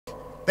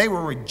they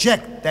will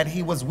reject that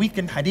he was weak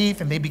in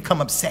hadith, and they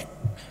become upset.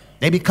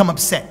 They become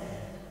upset.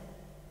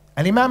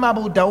 And Imam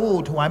Abu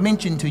Dawood, who I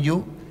mentioned to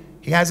you,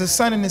 he has a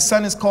son, and his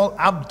son is called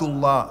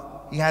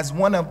Abdullah. He has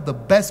one of the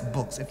best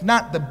books, if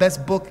not the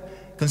best book,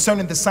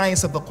 concerning the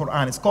science of the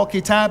Quran. It's called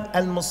Kitab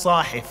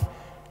al-Musahif.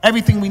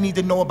 Everything we need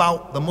to know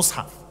about the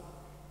Mus'haf.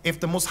 If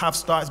the Mus'haf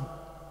starts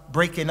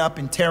breaking up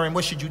and tearing,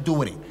 what should you do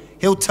with it?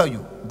 He'll tell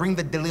you, bring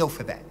the dalil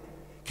for that.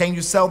 Can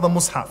you sell the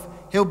Mus'haf?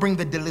 He'll bring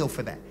the dalil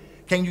for that.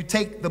 Can you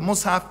take the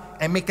Mus'haf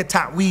and make a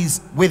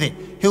ta'weez with it?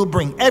 He'll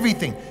bring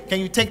everything. Can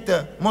you take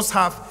the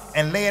Mus'haf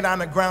and lay it on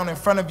the ground in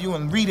front of you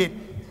and read it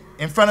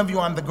in front of you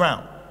on the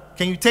ground?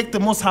 Can you take the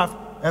Mus'haf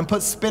and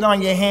put spit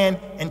on your hand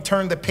and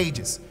turn the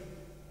pages?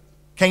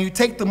 Can you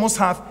take the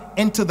Mus'haf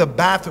into the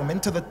bathroom,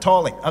 into the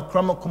toilet?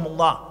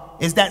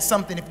 Akramakumullah. Is that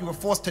something, if you were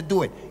forced to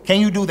do it? Can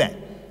you do that?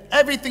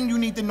 Everything you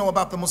need to know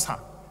about the Mus'haf.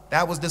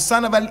 That was the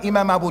son of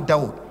Imam Abu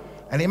Dawood.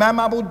 And Imam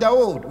Abu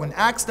Dawood, when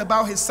asked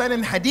about his son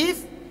in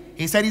hadith,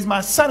 he said, he's my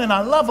son and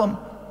I love him,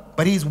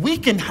 but he's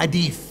weak in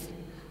hadith.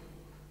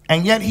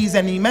 And yet he's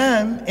an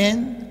imam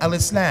in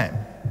al-Islam.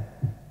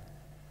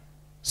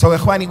 So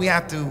ikhwani, we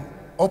have to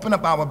open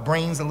up our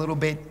brains a little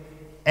bit,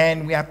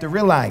 and we have to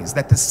realize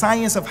that the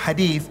science of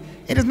hadith,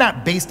 it is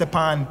not based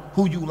upon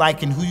who you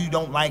like and who you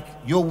don't like,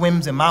 your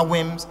whims and my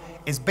whims.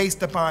 It's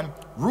based upon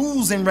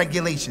rules and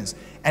regulations.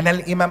 And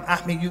Imam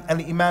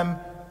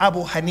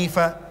Abu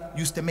Hanifa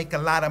used to make a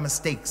lot of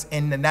mistakes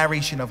in the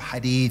narration of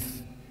hadith.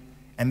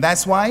 And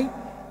that's why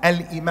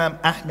Imam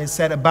Ahmed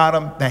said about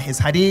him that his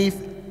hadith,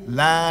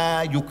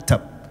 la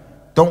yuktab,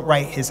 don't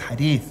write his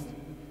hadith.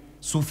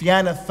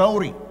 Sufyan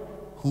al-Thawri,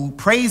 who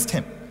praised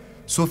him,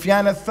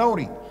 Sufyan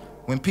al-Thawri,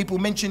 when people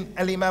mention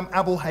Imam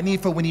Abu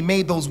Hanifa, when he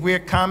made those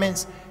weird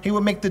comments, he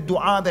would make the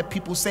dua that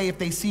people say if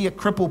they see a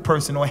crippled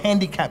person or a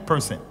handicapped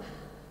person.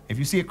 If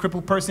you see a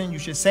crippled person, you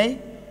should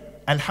say,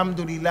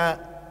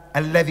 Alhamdulillah,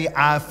 alladhi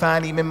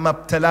afani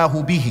mimma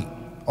ibtalahu bihi.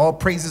 All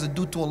praises are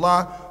due to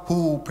Allah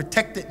who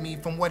protected me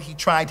from what he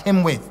tried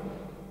him with.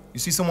 You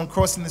see someone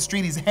crossing the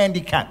street, he's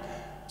handicapped.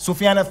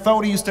 Sufyan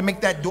al-Thawri used to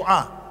make that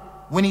dua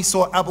when he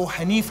saw Abu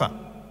Hanifa.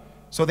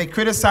 So they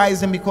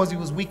criticized him because he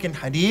was weak in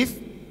hadith.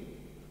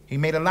 He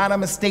made a lot of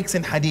mistakes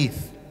in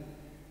hadith.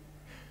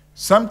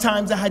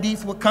 Sometimes the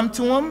hadith would come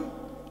to him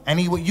and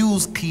he would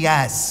use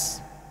qiyas.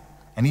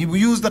 And he would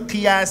use the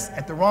qiyas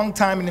at the wrong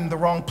time and in the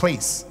wrong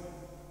place.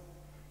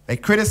 They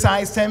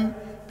criticized him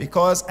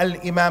because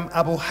Imam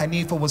Abu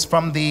Hanifa was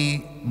from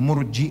the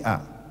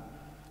Murji'ah.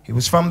 He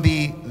was from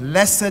the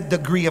lesser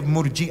degree of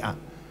Murji'ah.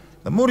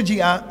 The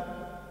Murji'ah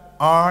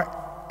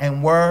are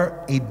and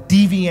were a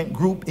deviant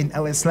group in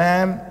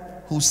al-Islam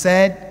who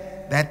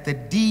said that the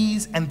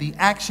deeds and the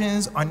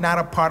actions are not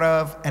a part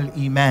of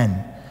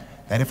al-Iman.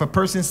 That if a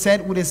person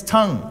said with his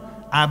tongue,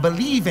 I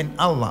believe in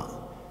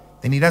Allah,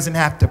 then he doesn't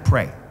have to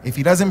pray. If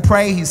he doesn't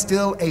pray, he's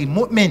still a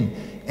mu'min,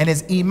 and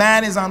his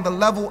Iman is on the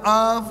level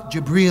of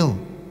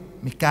Jibreel,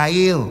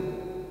 Mikael,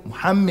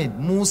 Muhammad,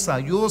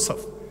 Musa, Yusuf,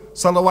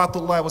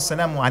 salawatullahi wa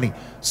salamu alayhi.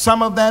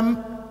 Some of them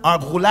are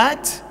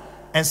ghulat,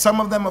 and some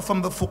of them are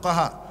from the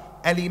fuqaha.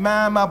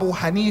 Al-Imam Abu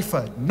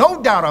Hanifa,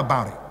 no doubt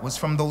about it, was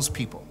from those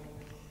people.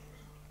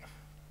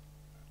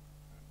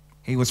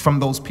 He was from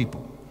those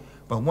people.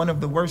 But one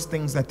of the worst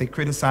things that they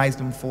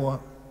criticized him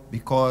for,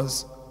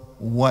 because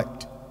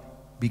what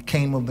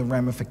became of the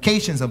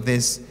ramifications of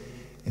this,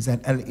 is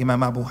that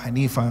Imam Abu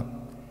Hanifa,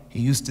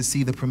 he used to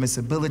see the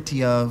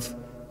permissibility of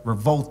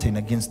revolting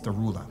against the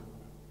ruler.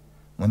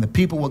 When the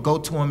people would go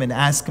to him and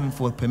ask him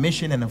for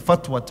permission and a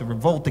fatwa to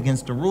revolt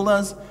against the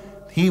rulers,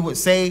 he would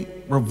say,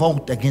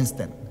 revolt against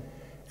them.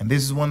 And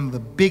this is one of the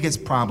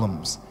biggest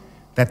problems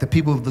that the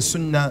people of the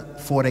Sunnah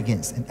fought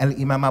against. And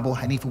Imam Abu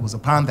Hanifa was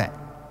upon that.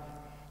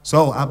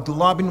 So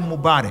Abdullah bin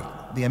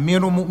Mubarak, the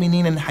Amir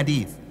al-Mu'mineen in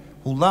Hadith,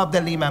 who loved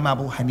Imam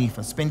Abu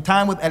Hanifa, spent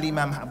time with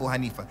Imam Abu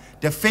Hanifa,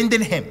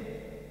 defended him.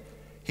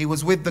 He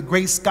was with the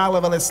great scholar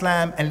of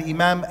Islam,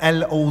 Imam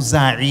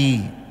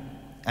al-Awza'i.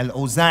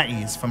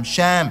 Al-Awza'i is from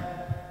Sham.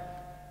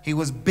 He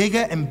was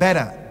bigger and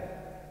better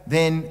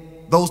than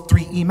those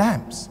three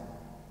imams.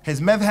 His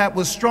madhab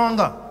was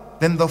stronger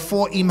than the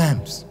four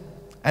imams.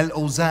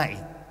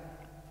 Al-Awza'i.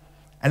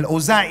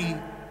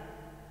 Al-Awza'i,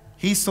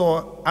 he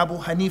saw Abu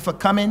Hanifa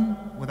coming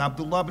with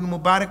Abdullah bin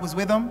Mubarak was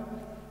with him,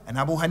 and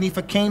Abu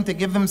Hanifa came to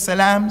give them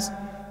salams.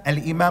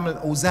 Al-Imam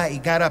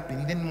al-Awza'i got up and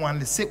he didn't want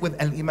to sit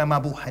with Al-Imam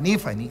Abu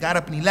Hanifa, and he got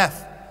up and he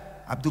left.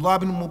 Abdullah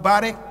bin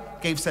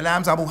Mubarak gave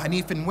salams. Abu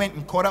Hanifa and went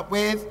and caught up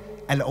with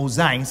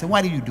Al-Awza'i. He said,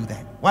 why did you do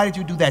that? Why did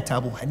you do that to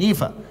Abu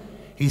Hanifa?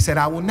 He said,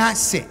 I will not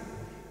sit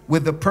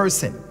with the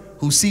person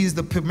who sees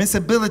the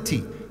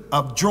permissibility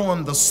of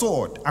drawing the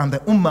sword on the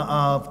ummah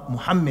of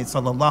Muhammad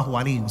sallallahu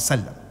alaihi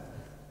wasallam.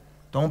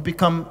 Don't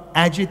become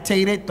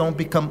agitated, don't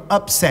become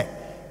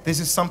upset. This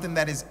is something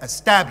that is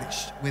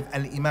established with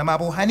Al-Imam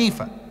Abu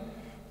Hanifa.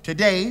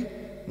 Today,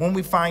 when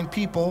we find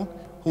people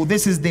who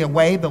this is their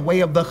way, the way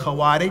of the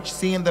Khawarij,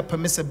 seeing the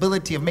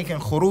permissibility of making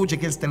khuruj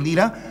against the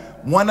leader,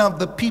 one of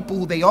the people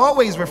who they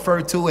always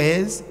refer to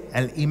is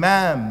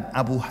Al-Imam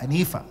Abu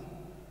Hanifa.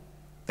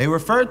 They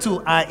refer to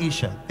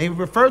Aisha. They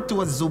refer to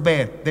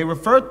Zubair. They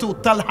refer to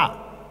Talha,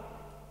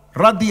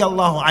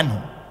 radiyallahu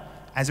anhu.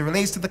 As it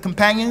relates to the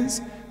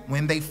companions,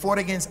 when they fought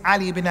against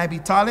Ali ibn Abi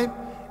Talib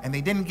and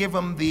they didn't give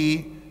him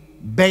the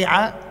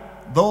bay'ah,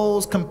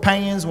 those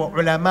companions were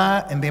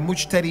ulama and they're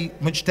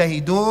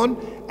mujtahidun,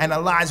 and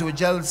Allah Azza wa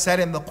Jal said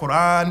in the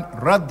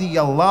Quran,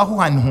 radiyallahu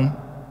anhum.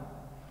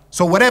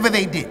 So whatever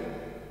they did,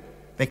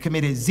 they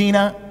committed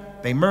zina,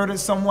 they murdered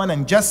someone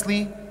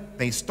unjustly,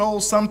 they stole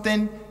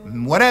something,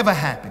 whatever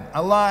happened,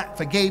 Allah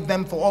forgave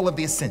them for all of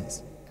their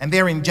sins, and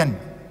they're in Jannah.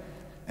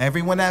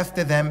 Everyone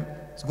after them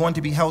is going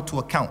to be held to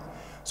account.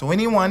 So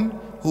anyone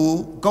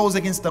who goes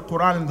against the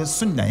Quran and the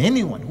Sunnah,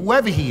 anyone,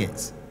 whoever he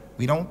is,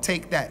 we don't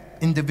take that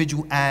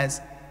individual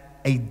as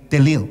a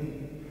dalil.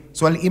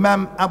 So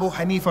Imam Abu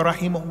Hanifa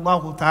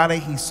rahimahullah ta'ala,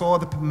 he saw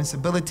the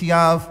permissibility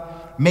of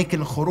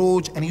making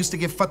khuruj, and he used to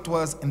give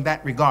fatwas in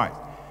that regard.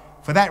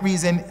 For that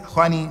reason,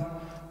 Khwani,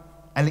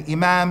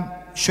 Al-Imam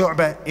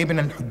Shu'bah ibn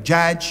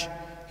al-Hujjaj,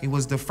 he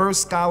was the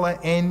first scholar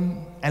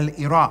in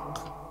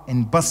Iraq,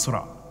 in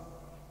Basra,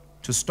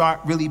 to start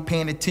really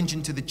paying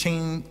attention to the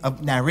chain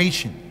of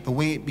narration, the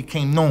way it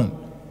became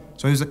known.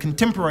 So he was a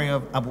contemporary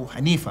of Abu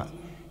Hanifa.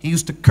 He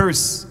used to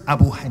curse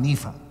Abu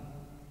Hanifa.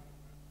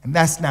 And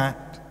that's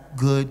not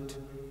good,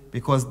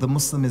 because the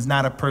Muslim is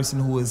not a person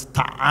who is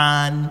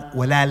ta'an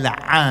wala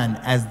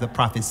la'an, as the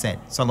Prophet said,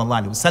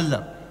 sallallahu alaihi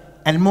wasallam.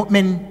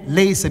 Al-mu'min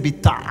laysa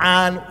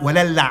bi-ta'an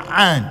wala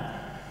la'an.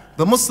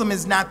 The Muslim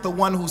is not the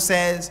one who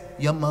says,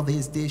 your mother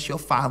is this, your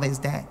father is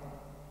that.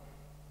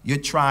 Your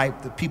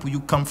tribe, the people you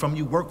come from,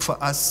 you work for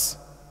us.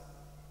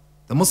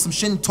 The Muslim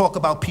shouldn't talk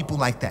about people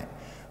like that.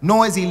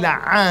 Nor is he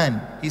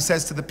la'an. He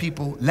says to the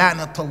people,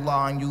 la'natullah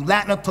on you,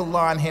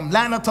 la'natullah on him,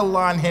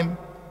 la'natullah on him.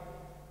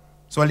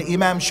 So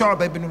Al-Imam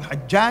Shu'bah ibn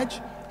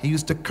al-Hajjaj, he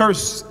used to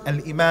curse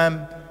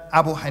Al-Imam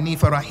Abu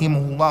Hanifa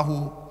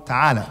rahimahullah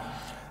ta'ala.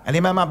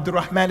 Al-Imam Abdul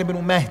Rahman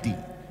ibn Mahdi,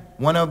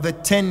 one of the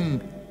 10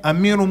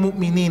 Amirul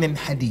Mu'mineen in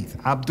Hadith,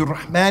 Abdul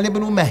Rahman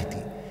ibn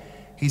Mahdi,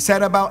 he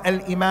said about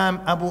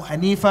Al-Imam Abu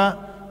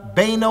Hanifa,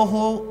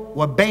 بينه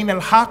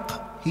وبين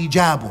الحق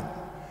hijab.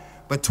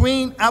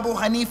 Between Abu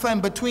Hanifa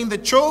and between the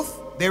truth,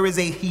 there is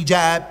a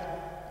hijab,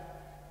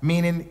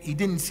 meaning he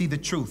didn't see the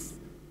truth.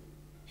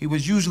 He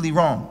was usually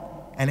wrong.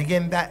 And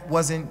again, that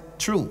wasn't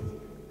true.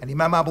 And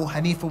Imam Abu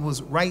Hanifa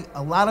was right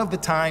a lot of the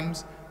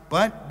times,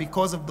 but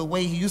because of the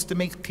way he used to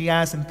make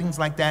qiyas and things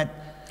like that,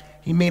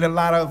 he made a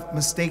lot of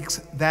mistakes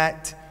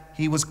that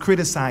he was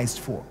criticized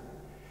for.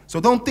 So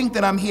don't think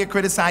that I'm here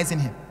criticizing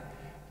him.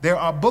 There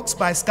are books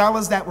by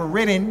scholars that were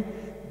written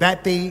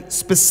that they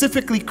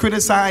specifically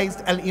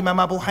criticized Al-Imam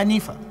Abu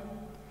Hanifa.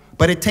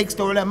 But it takes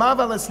the ulama of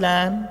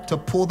al-Islam to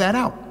pull that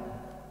out.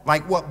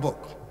 Like what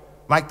book?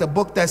 Like the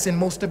book that's in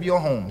most of your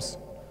homes.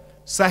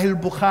 Sahih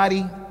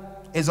Bukhari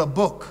is a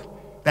book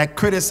that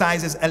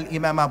criticizes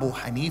Al-Imam Abu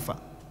Hanifa.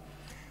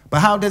 But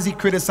how does he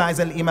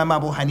criticize Al-Imam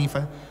Abu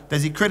Hanifa?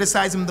 Does he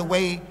criticize him the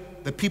way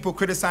the people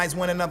criticize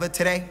one another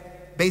today?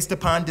 Based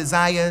upon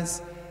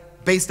desires,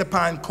 based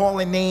upon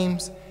calling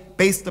names,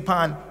 based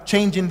upon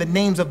changing the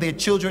names of their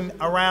children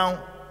around.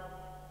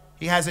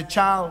 He has a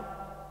child,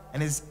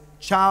 and his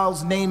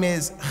child's name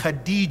is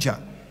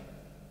Khadija.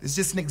 It's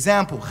just an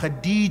example,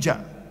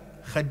 Khadija,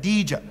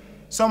 Khadija.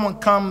 Someone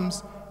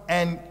comes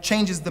and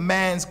changes the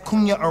man's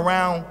kunya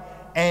around,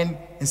 and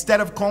instead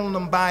of calling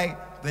him by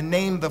the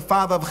name, the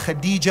father of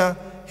Khadija,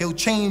 he'll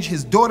change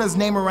his daughter's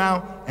name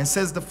around and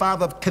says the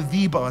father of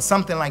Kadhiba or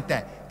something like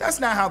that. That's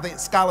not how the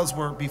scholars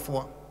were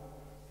before.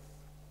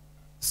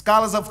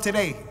 Scholars of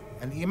today,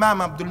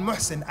 Al-Imam Abdul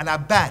Muhsin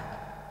Al-Abbad,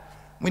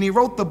 when he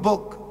wrote the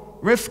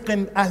book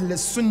Rifqan Ahl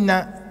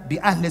Sunnah bi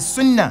Ahl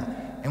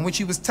Sunnah, in which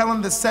he was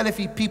telling the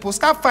Salafi people,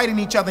 stop fighting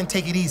each other and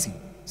take it easy.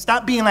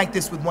 Stop being like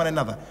this with one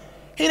another.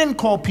 He didn't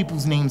call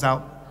people's names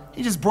out.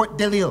 He just brought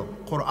dalil,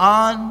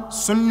 Quran,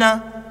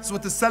 Sunnah, this is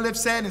what the Salaf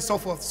said, and so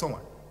forth, so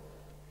on.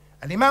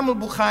 Al-Imam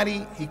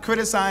al-Bukhari, he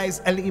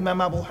criticized Al-Imam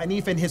Abu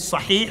Hanifa in his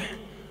Sahih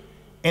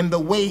in the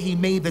way he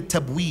made the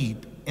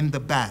tabweeb in the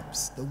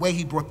babs, the way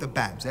he brought the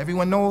babs.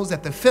 Everyone knows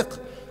that the fiqh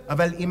of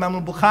Al-Imam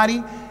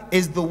al-Bukhari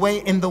is the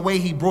way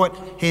he brought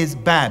his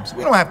babs.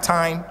 We don't have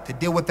time to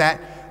deal with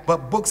that,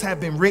 but books have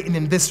been written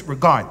in this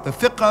regard. The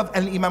fiqh of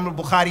Al-Imam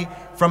al-Bukhari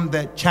from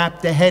the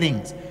chapter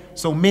headings.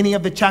 So many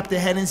of the chapter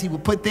headings he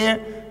would put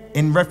there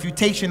in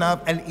refutation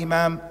of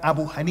Al-Imam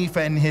Abu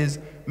Hanifa and his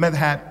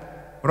madhab,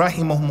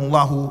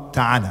 rahimahumullahu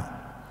ta'ala.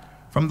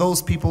 From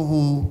those people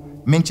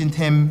who mentioned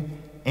him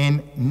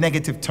in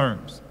negative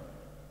terms,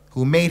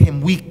 who made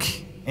him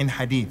weak in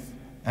hadith,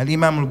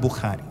 Al-Imam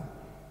al-Bukhari,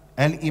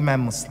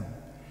 Al-Imam Muslim,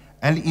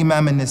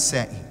 Al-Imam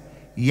al-Nasa'i,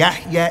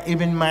 Yahya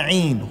ibn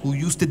Ma'in, who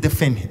used to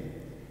defend him,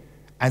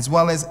 as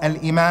well as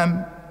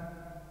Al-Imam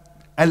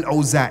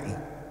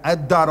al-Awza'i,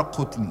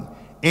 Ad-Daraqutni,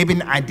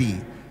 Ibn Adi,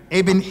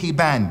 Ibn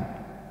Hibban,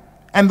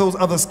 and those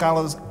other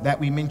scholars that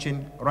we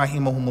mentioned,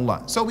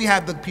 rahimahumullah. So we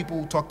have the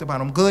people who talked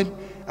about him good,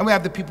 and we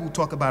have the people who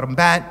talk about him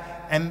bad,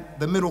 and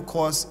the middle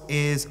course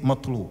is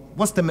matlu.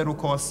 What's the middle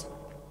course?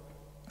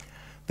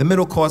 The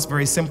middle course,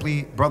 very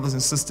simply, brothers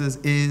and sisters,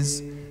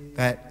 is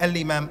that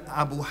Al-Imam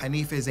Abu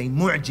Hanifah is a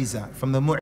mu'jiza from the